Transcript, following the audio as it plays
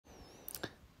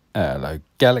Hello,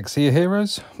 Galaxy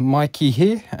Heroes. Mikey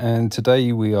here, and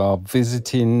today we are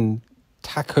visiting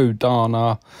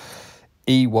Takodana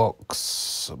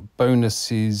Ewoks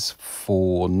bonuses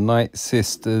for Night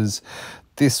Sisters.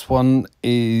 This one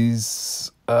is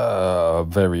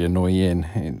very annoying.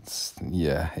 It's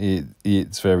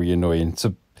very annoying.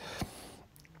 So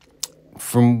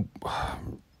from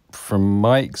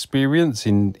my experience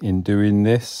in doing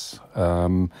this,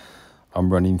 I'm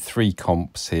running 3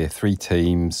 comps here, 3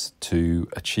 teams to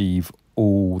achieve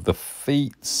all the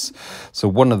feats. So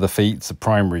one of the feats, the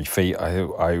primary feat,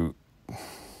 I'm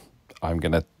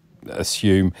going to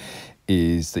assume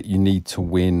is that you need to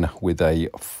win with a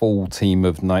full team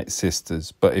of Night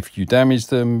Sisters. But if you damage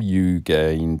them, you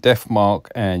gain death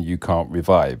mark and you can't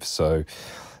revive. So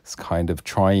it's kind of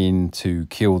trying to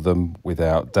kill them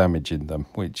without damaging them,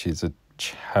 which is a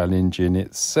challenge in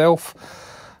itself.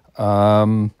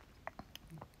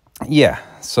 Yeah,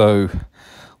 so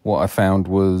what I found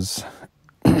was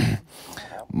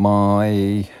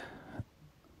my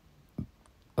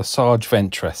Asajj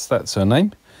Ventress, that's her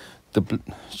name.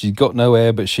 She's got no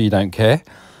hair, but she don't care.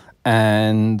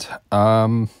 And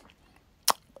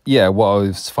yeah, what I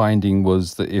was finding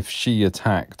was that if she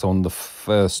attacked on the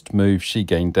first move, she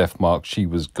gained death mark, she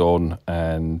was gone.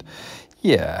 And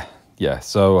yeah,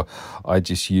 so I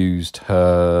just used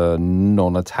her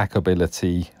non-attack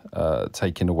ability,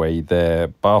 taking away their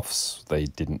buffs. They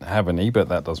didn't have any, but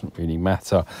that doesn't really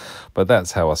matter. But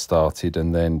that's how I started,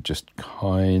 and then just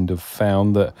kind of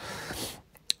found that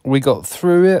we got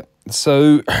through it.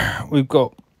 So we've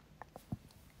got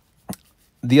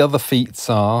the other feats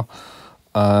are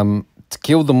to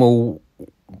kill them all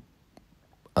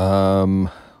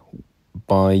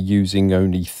by using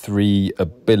only 3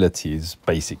 abilities.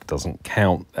 Basic doesn't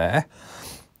count there,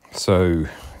 so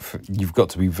you've got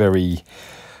to be very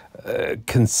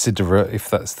considerate, if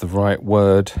that's the right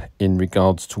word, in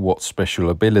regards to what special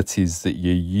abilities that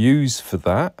you use for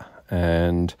that.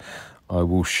 And I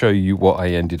will show you what I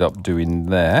ended up doing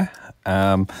there.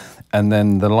 And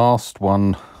then the last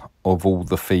one of all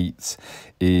the feats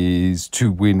is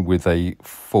to win with a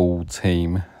full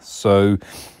team. So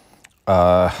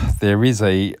there is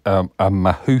a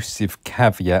massive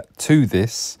caveat to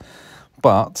this,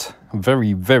 but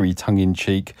very, very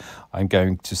tongue-in-cheek, I'm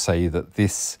going to say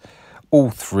that all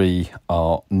 3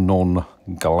 are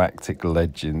non-galactic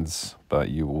legends, but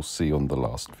you will see on the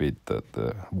last vid that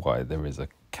why there is a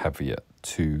caveat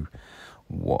to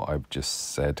what I've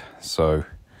just said. So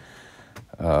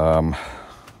we're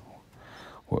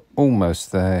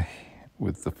almost there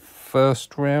with the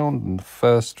first round and the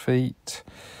first feat.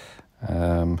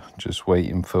 Just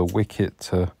waiting for Wicket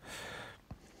to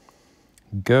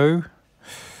go.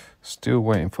 Still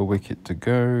waiting for Wicket to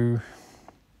go.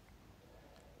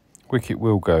 Wicket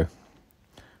will go,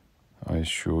 I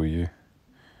assure you.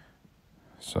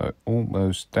 So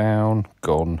almost down,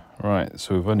 gone. Right,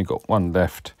 so we've only got 1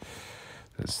 left.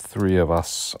 There's 3 of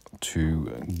us to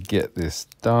get this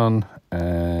done,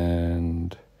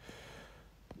 and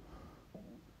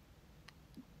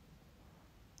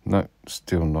no,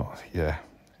 still not. Yeah,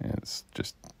 it's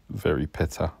just very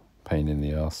pain in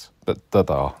the ass. But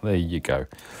da-da, there you go.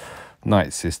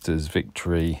 Night Sisters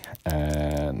victory,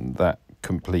 and that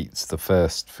completes the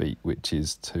first feat, which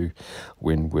is to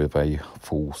win with a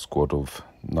full squad of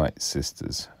Night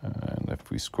Sisters. And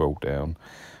if we scroll down,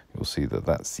 you'll see that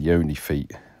that's the only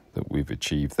feat that we've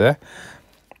achieved there.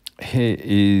 Here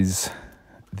is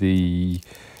the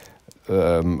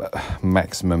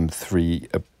maximum 3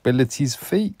 abilities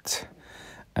feat,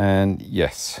 and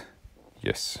yes,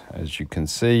 as you can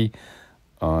see,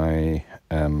 I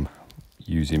am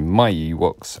using my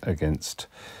Ewoks against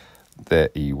their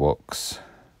Ewoks.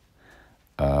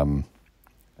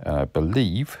 I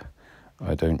believe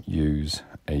I don't use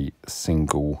a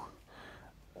single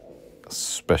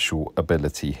special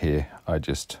ability here. I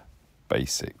just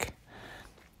basic,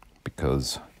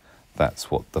 because that's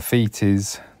what the feat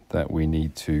is, that we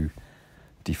need to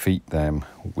defeat them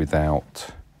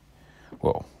without,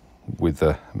 well, with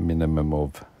a minimum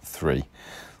of 3.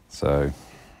 So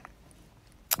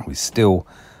we still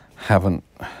haven't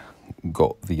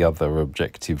got the other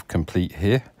objective complete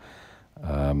here.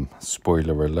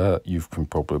 Spoiler alert, you can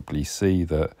probably see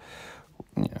that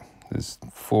there's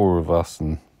 4 of us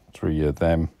and 3 of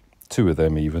them, 2 of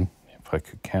them even. If I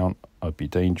could count, I'd be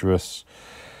dangerous.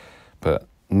 But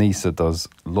Nisa does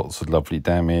lots of lovely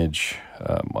damage.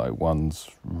 My one's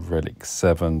Relic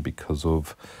 7 because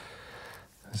of,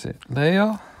 is it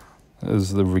Leia?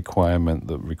 There's the requirement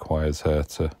that requires her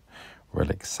to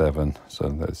Relic 7. So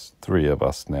there's 3 of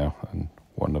us now, and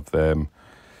 1 of them.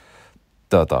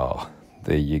 Da-da.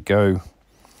 There you go.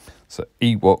 So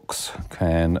Ewoks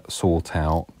can sort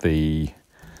out the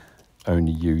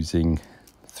only using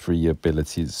 3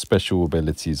 abilities, special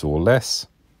abilities or less.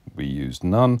 We use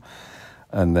none.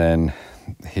 And then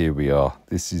here we are.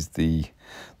 This is the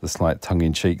slight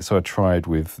tongue-in-cheek. So I tried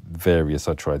with various.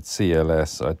 I tried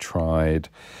CLS, I tried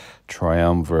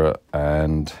Triumvirate,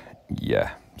 and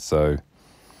yeah. So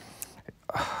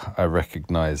I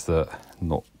recognise that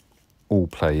not all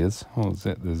players, what was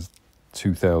it? There's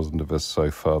 2,000 of us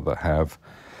so far that have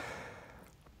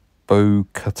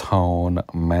Bo-Katan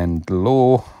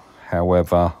Mand'alor.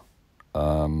 However,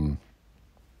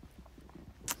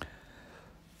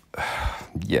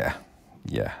 yeah,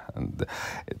 and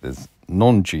there's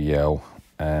non-GL,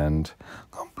 and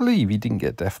I can't believe he didn't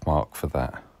get death mark for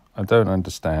that. I don't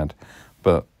understand,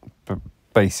 but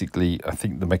basically I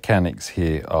think the mechanics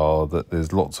here are that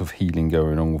there's lots of healing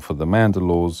going on for the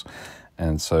Mandalors,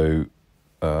 and so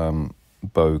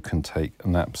Bo can take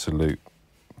an absolute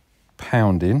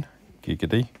pounding,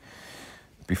 giggity,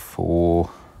 before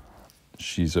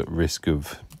she's at risk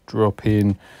of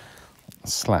dropping.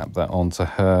 Slap that onto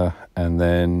her, and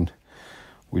then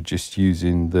we're just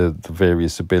using the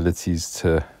various abilities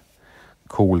to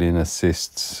call in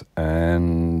assists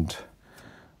and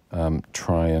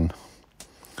try and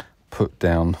put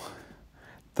down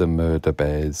the murder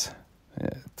bears.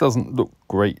 It doesn't look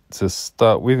great to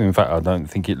start with. In fact, I don't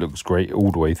think it looks great all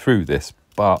the way through this,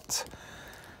 but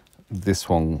this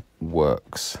one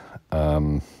works.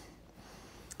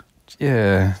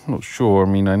 Yeah, not sure. I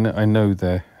mean, I know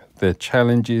they're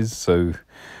challenges, so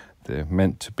they're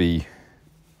meant to be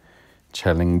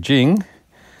challenging.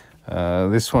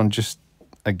 This one just,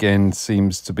 again,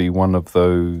 seems to be one of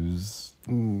those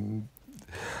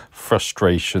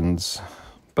frustrations,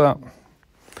 but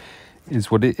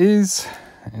is what it is.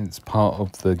 It's part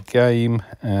of the game,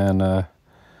 and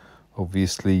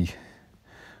obviously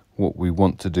what we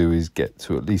want to do is get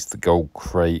to at least the gold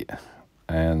crate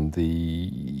and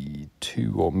the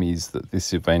 2 Omnis that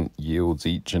this event yields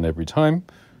each and every time.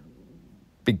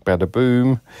 Big bada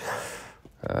boom.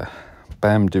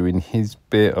 Bam doing his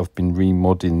bit. I've been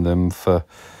remodding them for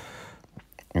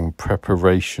in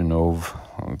preparation of,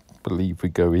 I believe we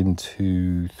go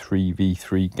into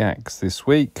 3v3 GACs this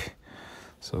week.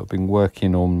 So I've been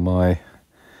working on my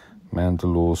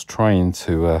Mandalors, trying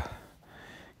to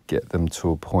get them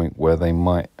to a point where they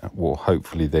might, well,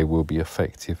 hopefully they will be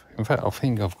effective. In fact, I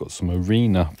think I've got some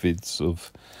arena vids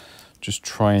of just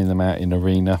trying them out in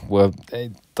arena. Well,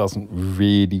 it doesn't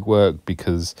really work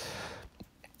because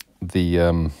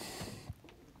the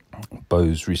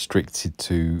bow's restricted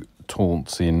to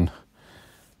taunts in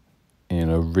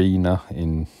arena,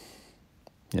 in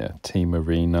team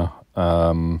arena,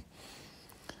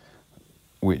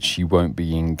 which you won't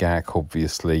be in GAC,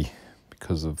 obviously,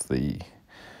 because of the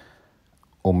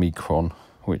Omicron,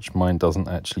 which mine doesn't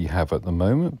actually have at the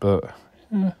moment, but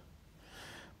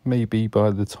maybe by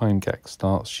the time GAC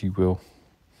starts she will.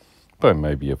 But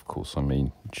maybe, of course, I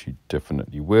mean, she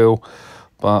definitely will.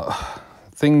 But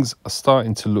things are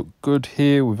starting to look good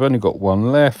here. We've only got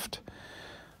one left.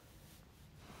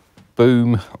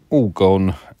 Boom, all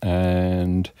gone,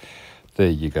 and there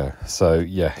you go. So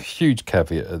yeah, huge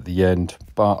caveat at the end,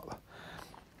 but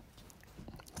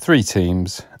 3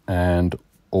 teams and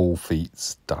all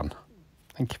feats done.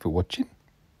 Thank you for watching.